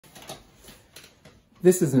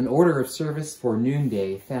This is an order of service for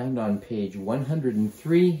Noonday found on page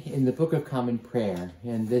 103 in the Book of Common Prayer,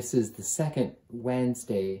 and this is the second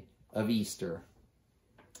Wednesday of Easter.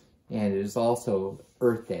 And it is also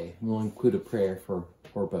Earth Day. We'll include a prayer for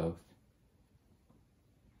both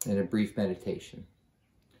and a brief meditation.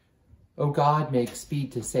 O God, make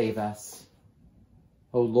speed to save us.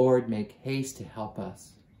 O Lord, make haste to help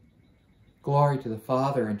us. Glory to the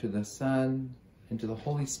Father, and to the Son, and to the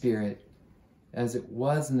Holy Spirit, as it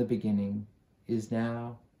was in the beginning, is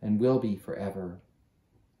now, and will be forever.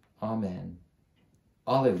 Amen.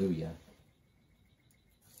 Alleluia.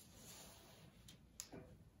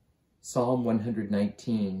 Psalm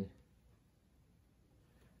 119.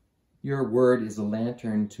 Your word is a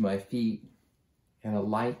lantern to my feet and a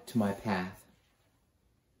light to my path.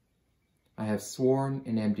 I have sworn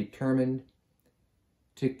and am determined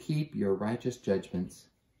to keep your righteous judgments.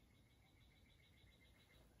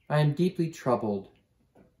 I am deeply troubled.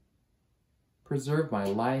 Preserve my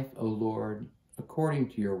life, O Lord, according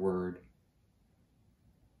to your word.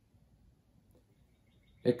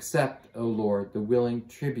 Accept, O Lord, the willing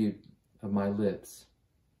tribute of my lips,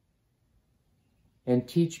 and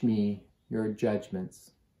teach me your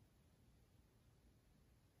judgments.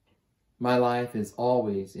 My life is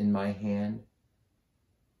always in my hand,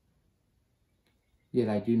 yet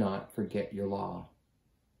I do not forget your law.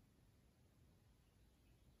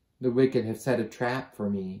 The wicked have set a trap for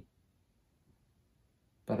me,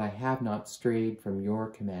 but I have not strayed from your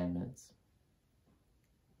commandments.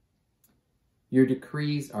 Your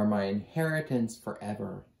decrees are my inheritance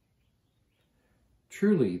forever.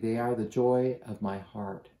 Truly, they are the joy of my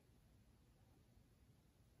heart.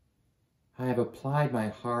 I have applied my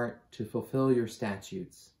heart to fulfill your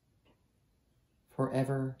statutes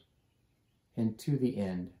forever and to the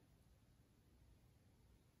end.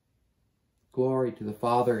 Glory to the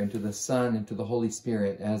Father, and to the Son, and to the Holy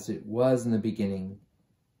Spirit, as it was in the beginning,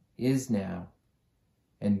 is now,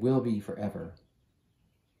 and will be forever.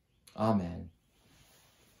 Amen.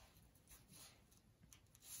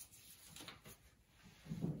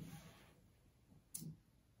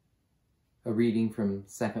 A reading from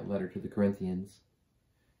second letter to the Corinthians.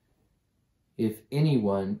 If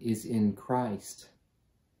anyone is in Christ,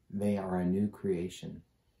 they are a new creation.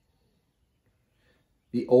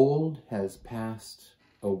 The old has passed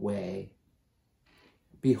away.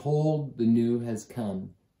 Behold, the new has come.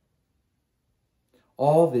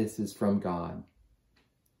 All this is from God,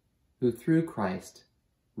 who through Christ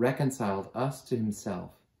reconciled us to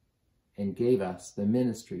himself and gave us the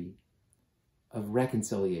ministry of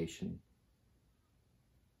reconciliation.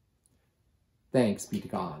 Thanks be to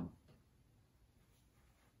God.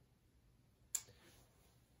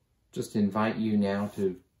 Just invite you now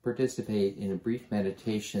to participate in a brief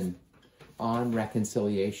meditation on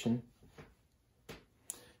reconciliation,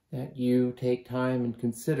 that you take time and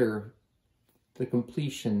consider the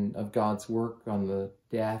completion of God's work on the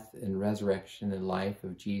death and resurrection and life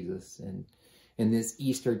of Jesus, and in this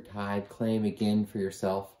Eastertide claim again for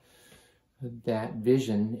yourself that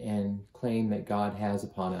vision and claim that God has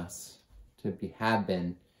upon us to have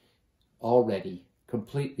been already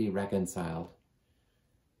completely reconciled.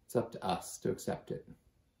 It's up to us to accept it.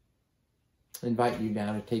 I invite you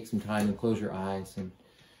now to take some time and close your eyes and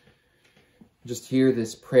just hear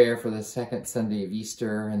this prayer for the second Sunday of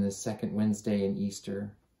Easter and the second Wednesday in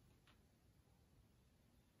Easter.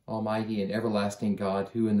 Almighty and everlasting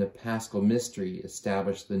God, who in the Paschal mystery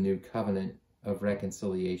established the new covenant of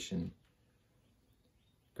reconciliation,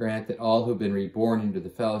 grant that all who have been reborn into the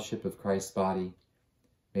fellowship of Christ's body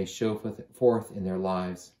may show forth in their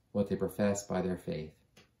lives what they profess by their faith.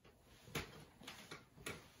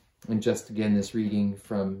 And just again, this reading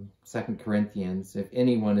from 2 Corinthians, if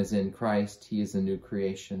anyone is in Christ, he is a new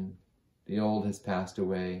creation. The old has passed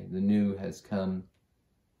away, the new has come.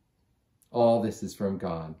 All this is from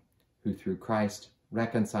God, who through Christ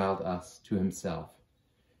reconciled us to himself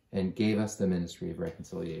and gave us the ministry of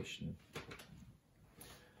reconciliation.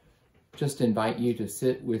 Just invite you to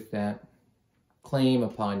sit with that claim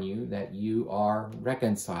upon you that you are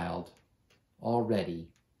reconciled already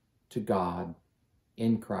to God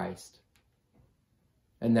in Christ,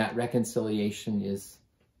 and that reconciliation is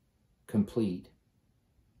complete.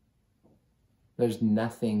 There's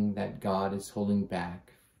nothing that God is holding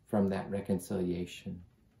back from that reconciliation.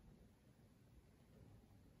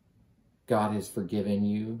 God has forgiven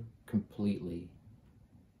you completely.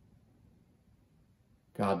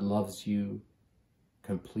 God loves you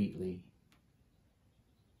completely.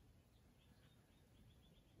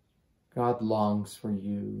 God longs for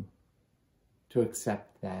you to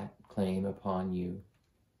accept that claim upon you,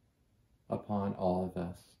 upon all of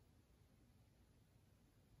us.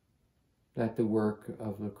 that the work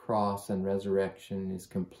of the cross and resurrection is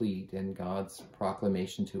complete, and God's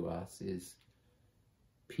proclamation to us is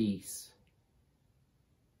peace.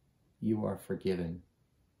 You are forgiven.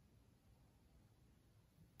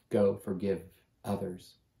 Go forgive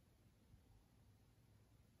others.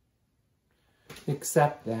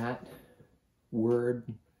 Accept that word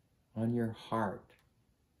on your heart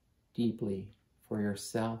deeply for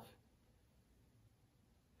yourself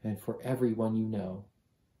and for everyone you know,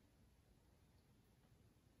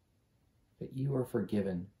 that you are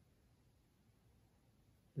forgiven.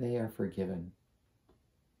 They are forgiven.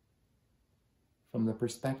 From the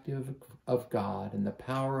perspective of God and the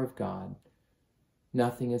power of God,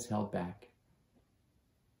 nothing is held back.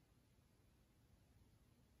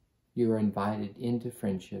 You are invited into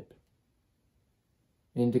friendship,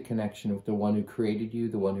 into connection with the one who created you,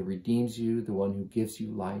 the one who redeems you, the one who gives you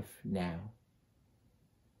life now,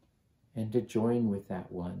 and to join with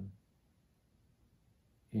that one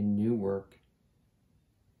in new work,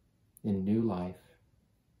 in new life,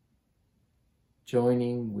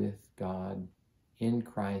 joining with God in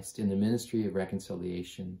Christ in the ministry of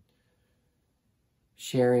reconciliation,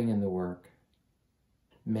 sharing in the work,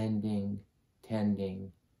 mending,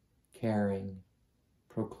 tending, caring,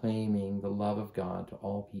 proclaiming the love of God to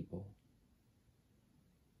all people.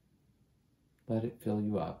 Let it fill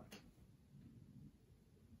you up.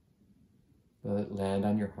 Let it land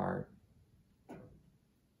on your heart.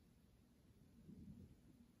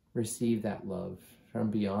 Receive that love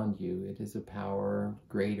from beyond you. It is a power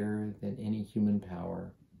greater than any human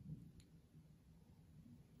power.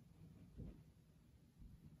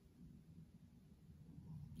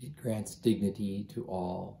 It grants dignity to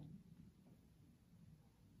all.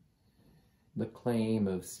 The claim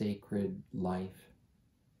of sacred life,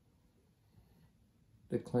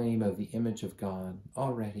 the claim of the image of God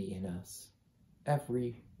already in us,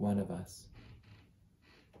 every one of us.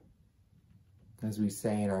 As we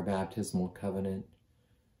say in our baptismal covenant,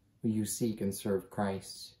 will you seek and serve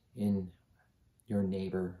Christ in your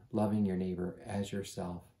neighbor, loving your neighbor as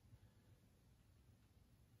yourself?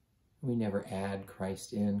 We never add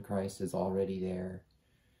Christ in. Christ is already there.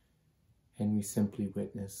 And we simply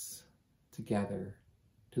witness together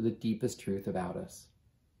to the deepest truth about us.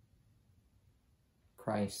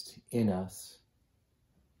 Christ in us.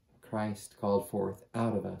 Christ called forth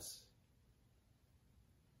out of us.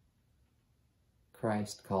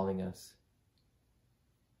 Christ calling us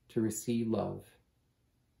to receive love,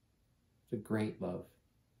 the great love,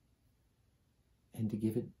 and to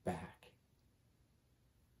give it back,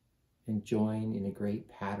 and join in a great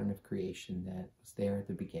pattern of creation that was there at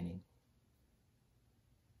the beginning.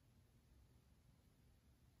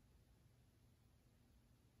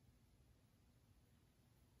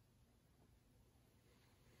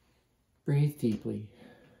 Breathe deeply.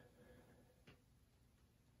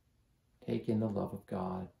 Take in the love of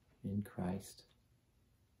God in Christ.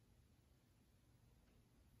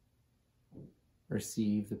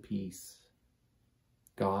 Receive the peace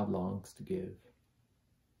God longs to give.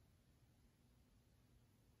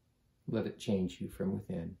 Let it change you from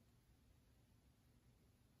within.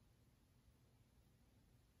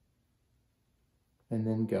 And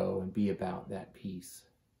then go and be about that peace,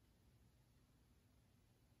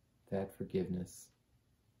 that forgiveness,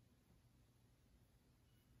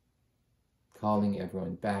 calling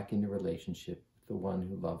everyone back into relationship with the one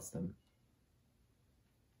who loves them,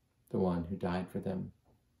 the one who died for them,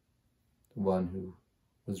 the one who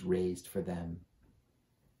was raised for them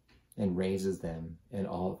and raises them and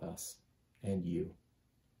all of us and you.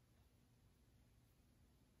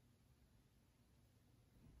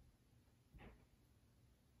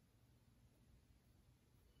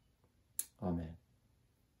 Amen.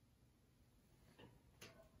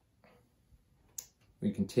 We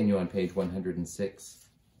continue on page 106.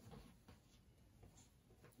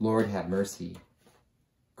 Lord, have mercy.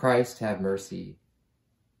 Christ, have mercy.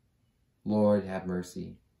 Lord, have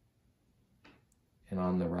mercy. And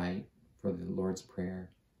on the right, for the Lord's Prayer,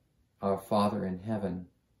 Our Father in heaven,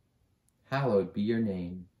 hallowed be your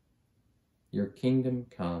name. Your kingdom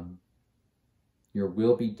come. Your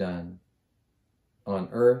will be done, on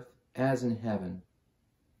earth as in heaven.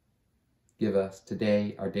 Give us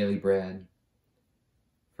today our daily bread.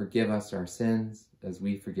 Forgive us our sins as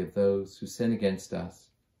we forgive those who sin against us.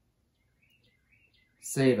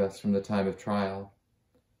 Save us from the time of trial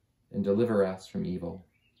and deliver us from evil.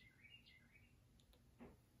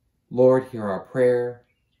 Lord, hear our prayer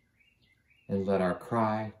and let our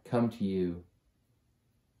cry come to you.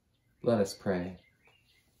 Let us pray.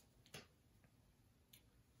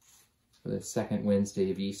 For the second Wednesday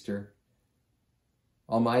of Easter,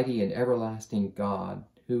 Almighty and everlasting God,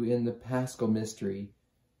 who in the Paschal mystery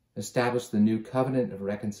established the new covenant of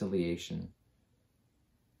reconciliation,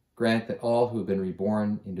 grant that all who have been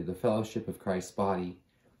reborn into the fellowship of Christ's body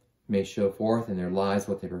may show forth in their lives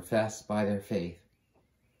what they profess by their faith.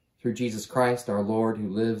 Through Jesus Christ our Lord, who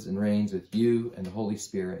lives and reigns with you and the Holy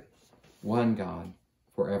Spirit, one God,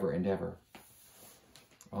 forever and ever.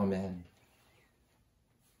 Amen.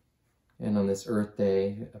 And on this Earth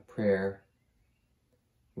Day, a prayer.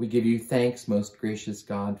 We give you thanks, most gracious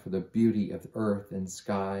God, for the beauty of earth and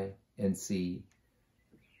sky and sea,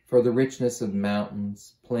 for the richness of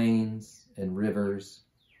mountains, plains, and rivers,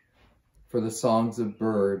 for the songs of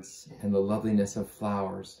birds and the loveliness of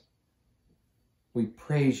flowers. We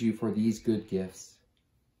praise you for these good gifts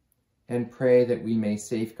and pray that we may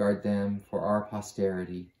safeguard them for our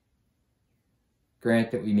posterity.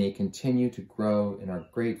 Grant that we may continue to grow in our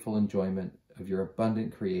grateful enjoyment of your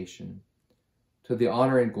abundant creation, to the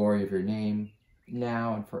honor and glory of your name,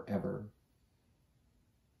 now and forever.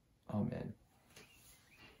 Amen.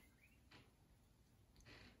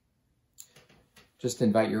 Just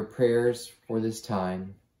invite your prayers for this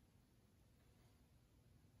time.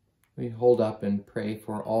 We hold up and pray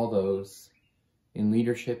for all those in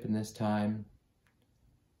leadership in this time,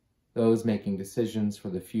 those making decisions for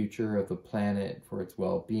the future of the planet, for its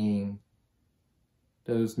well-being,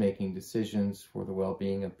 those making decisions for the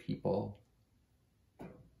well-being of people.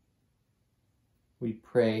 We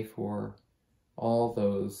pray for all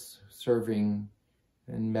those serving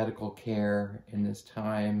in medical care in this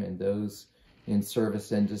time and those in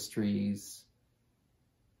service industries,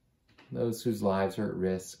 those whose lives are at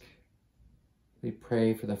risk. We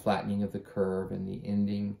pray for the flattening of the curve and the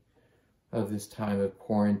ending of this time of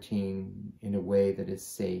quarantine in a way that is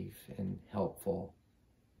safe and helpful.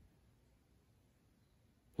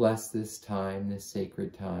 Bless this time, this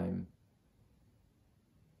sacred time.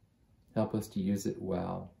 Help us to use it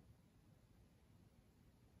well.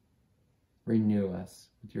 Renew us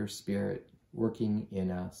with your Spirit working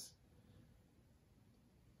in us.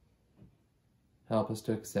 Help us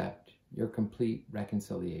to accept your complete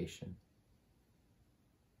reconciliation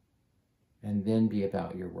and then be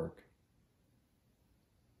about your work.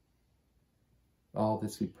 All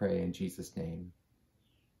this we pray in Jesus' name.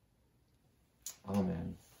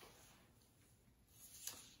 Amen.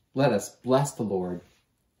 Let us bless the Lord.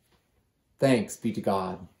 Thanks be to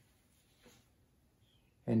God.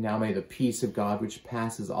 And now may the peace of God, which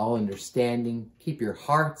passes all understanding, keep your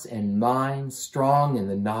hearts and minds strong in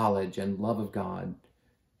the knowledge and love of God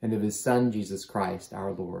and of his Son, Jesus Christ,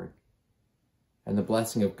 our Lord. And the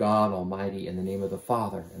blessing of God Almighty, in the name of the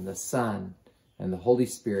Father, and the Son, and the Holy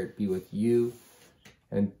Spirit be with you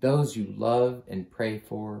and those you love and pray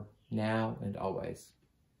for now and always.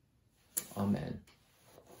 Amen.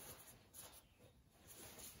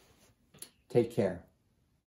 Take care.